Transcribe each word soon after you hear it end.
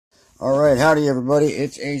Alright, howdy everybody,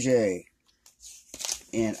 it's AJ,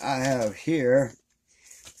 and I have here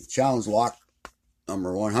the challenge lock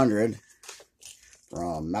number 100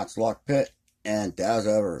 from Matt's Lock Pit and Daz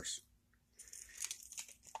Evers.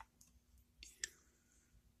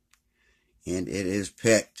 And it is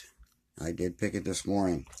picked. I did pick it this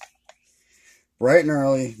morning. Bright and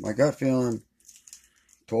early, my gut feeling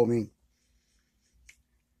told me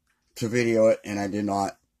to video it, and I did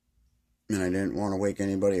not. And I didn't want to wake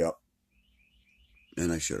anybody up.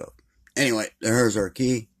 And I should have. Anyway, there's our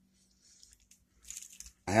key.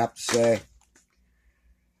 I have to say,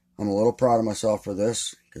 I'm a little proud of myself for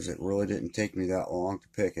this, because it really didn't take me that long to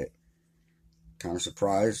pick it. Kind of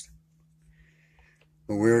surprised.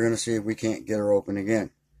 But we're going to see if we can't get her open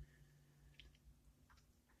again.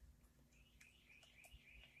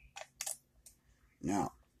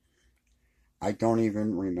 Now, I don't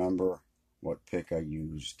even remember what pick I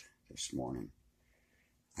used this morning.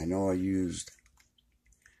 I know I used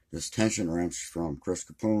this tension wrench from Chris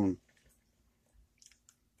Capoon,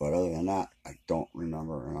 but other than that, I don't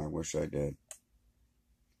remember, and I wish I did.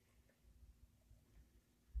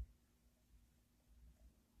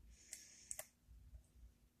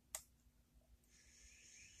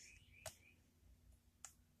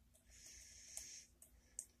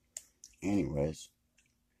 Anyways,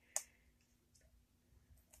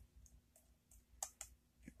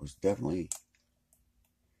 it was definitely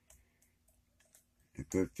a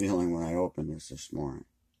good feeling when I opened this morning.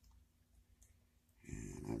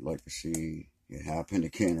 And I'd like to see it happen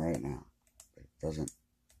again right now. But it doesn't.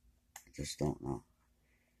 I just don't know.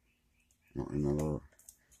 I don't remember.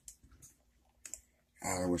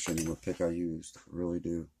 God, I wish I knew what pick I used. I really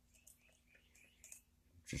do.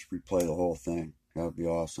 Just replay the whole thing. That would be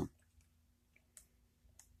awesome.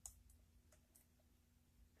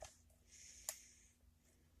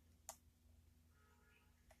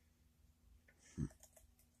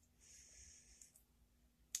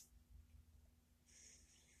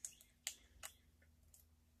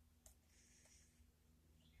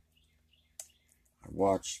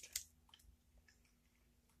 Watched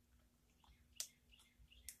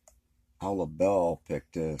how LaBelle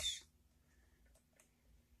picked this.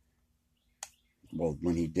 Well,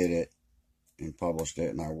 when he did it and published it,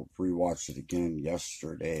 and I rewatched it again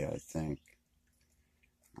yesterday, I think.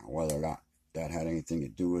 Now, whether or not that had anything to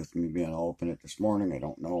do with me being able to open it this morning, I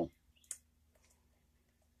don't know.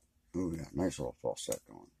 Ooh, we got a nice little false set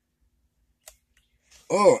going.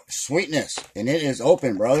 Oh, sweetness! And it is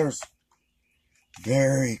open, brothers.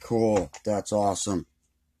 Very cool. That's awesome.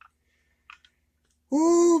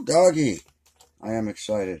 Woo, doggy. I am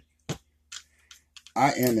excited.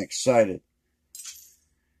 I am excited.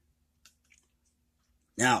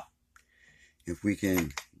 Now, if we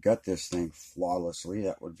can gut this thing flawlessly,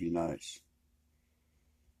 that would be nice.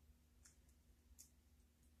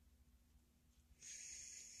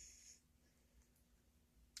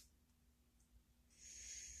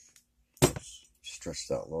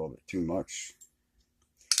 Stretched out a little bit too much.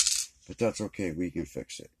 But that's okay, we can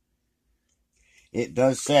fix it. It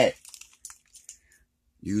does say,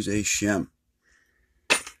 use a shim.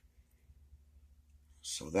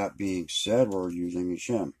 So that being said, we're using a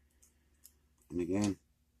shim. And again,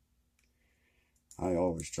 I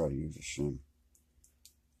always try to use a shim.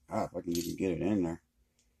 If I can even get it in there.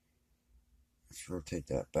 Let's rotate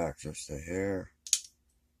that back just a hair.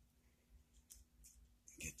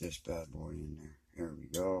 Get this bad boy in there. There we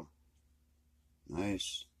go.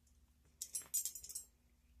 Nice.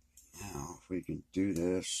 Now, if we can do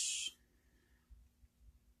this,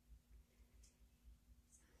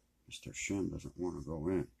 Mr. Shim doesn't want to go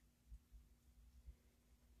in.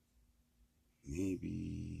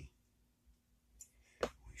 Maybe we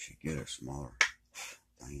should get a smaller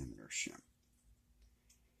diameter shim.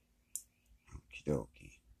 Okie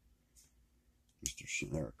dokie. Mr.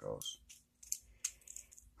 Shim, there it goes.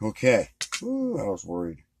 Okay. Ooh, I was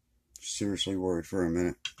worried. Seriously worried for a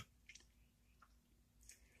minute.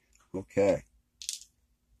 Okay.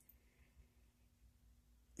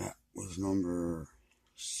 That was number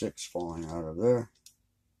 6 falling out of there.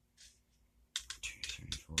 2, 3,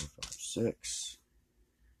 4, 5, 6.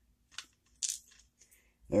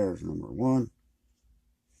 There's number 1.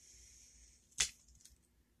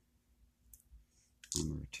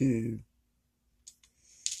 Number 2.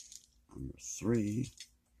 Number 3.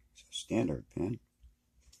 It's a standard pin.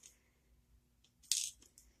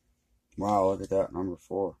 Wow, look at that. Number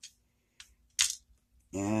 4.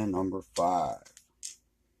 And number 5.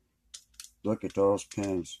 Look at those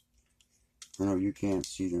pins. I know you can't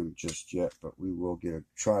see them just yet, but we will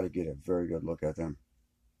try to get a very good look at them.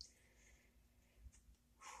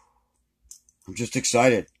 I'm just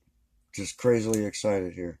excited. just crazily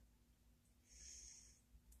excited here.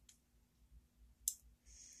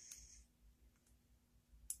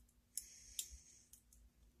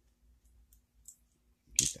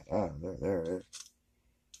 Get that out of there. There it is.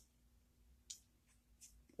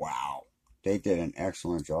 Wow. They did an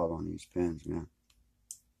excellent job on these pins, man.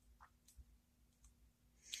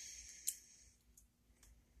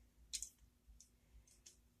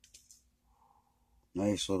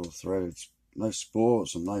 Nice little threaded, nice spool with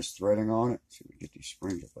some nice threading on it. Let's see if we get these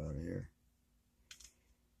springs up out of here.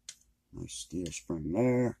 Nice steel spring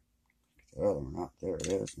there. Get the other one out. There it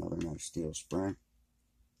is. Another nice steel spring.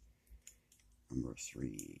 Number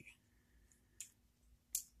 3.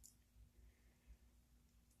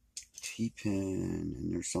 T-pin,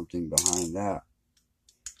 and there's something behind that.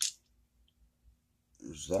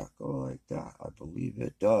 Does that go like that? I believe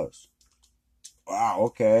it does. Wow,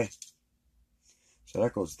 okay. So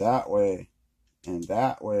that goes that way and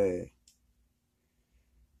that way.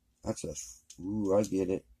 That's a, ooh, I get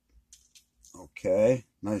it. Okay,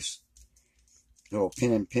 nice little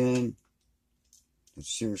pin and pin.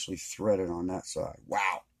 It's seriously threaded on that side.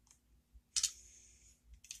 Wow.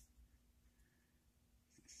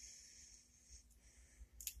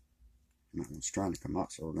 That one's trying to come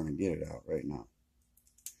out, so we're going to get it out right now.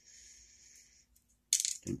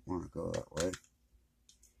 Didn't want to go that way.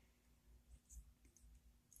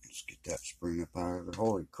 Let's get that spring up out of it.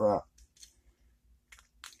 Holy crap.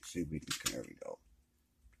 Let's see if we can, there we go.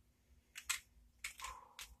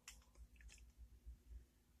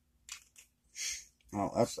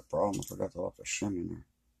 Oh, that's the problem. I forgot to let the shim in there.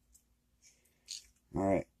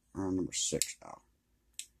 Alright, we're on number 6 now.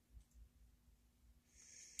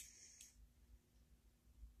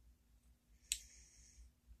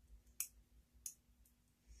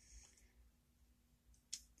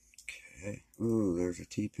 Okay. Ooh, there's a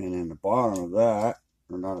T-pin in the bottom of that.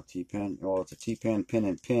 Or not a T-pin. Oh, it's a T-pin, pin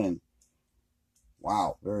and pin.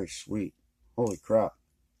 Wow, very sweet. Holy crap.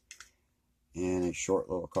 And a short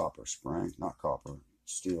little copper spring. Not copper,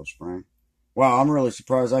 steel spring. Wow, I'm really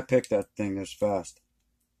surprised I picked that thing this fast.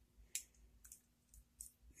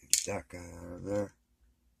 Get that guy out of there.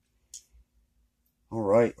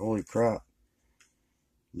 Alright, holy crap.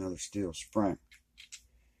 Another steel spring.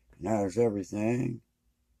 And that is everything.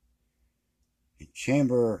 And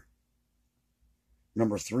chamber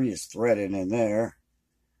number 3 is threaded in there.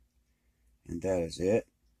 And that is it.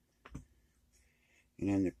 And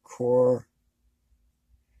in the core,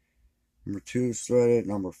 number 2 is threaded,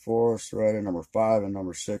 number 4 is threaded, number 5 and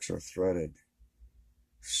number 6 are threaded.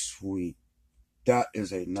 Sweet. That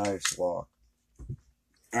is a nice lock.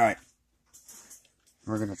 Alright.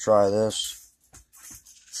 We're going to try this.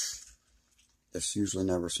 This usually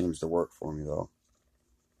never seems to work for me though.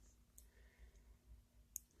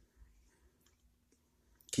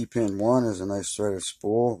 T-pin 1 is a nice threaded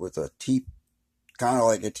spool with a T, kind of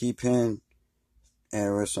like a T-pin,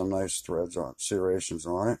 and with some nice threads on, serrations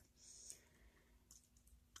on it.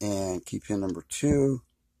 And key pin number 2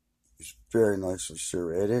 is very nicely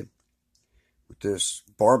serrated with this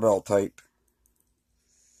barbell type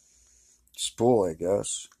spool, I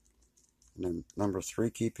guess. And then number 3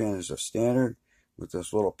 key pin is a standard with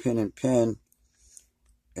this little pin and pin,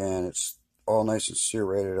 and it's all nice and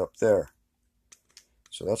serrated up there.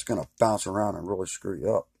 So that's going to bounce around and really screw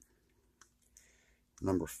you up.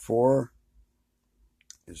 Number 4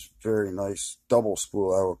 is very nice double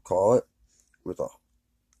spool, I would call it, with a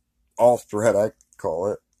all thread, I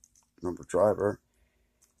call it, number driver.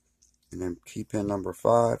 And then key pin number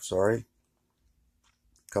 5, sorry.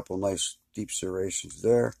 A couple nice deep serrations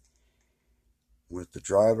there with the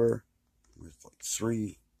driver, with like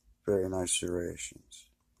 3 very nice serrations.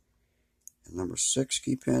 And number 6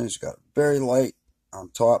 key pin has got very light on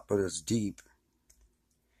top, but it's deep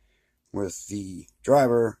with the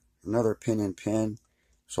driver, another pin and pin.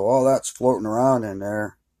 So all that's floating around in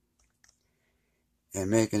there and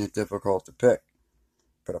making it difficult to pick.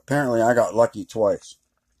 But apparently I got lucky twice.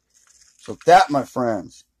 So that, my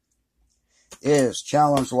friends, is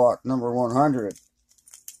challenge lock number 100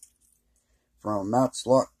 from Matt's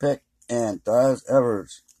Lock Pick and Daz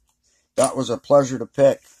Evers. That was a pleasure to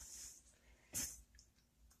pick.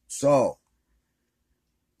 So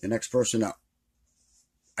the next person up,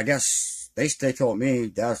 I guess they told me,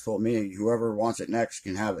 Daz told me, whoever wants it next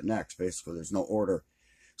can have it next. Basically, there's no order.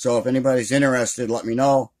 So if anybody's interested, let me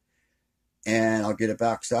know, and I'll get it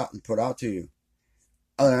boxed out and put out to you.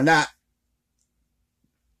 Other than that,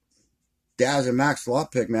 Daz and Max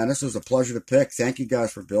Lock Pick, man, this was a pleasure to pick. Thank you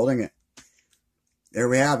guys for building it. There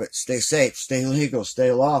we have it. Stay safe, stay legal,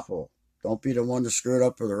 stay lawful. Don't be the one to screw it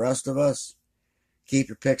up for the rest of us. Keep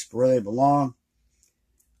your picks where they belong.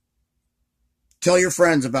 Tell your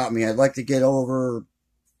friends about me. I'd like to get over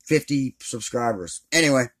 50 subscribers.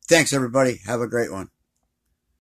 Anyway, thanks everybody. Have a great one.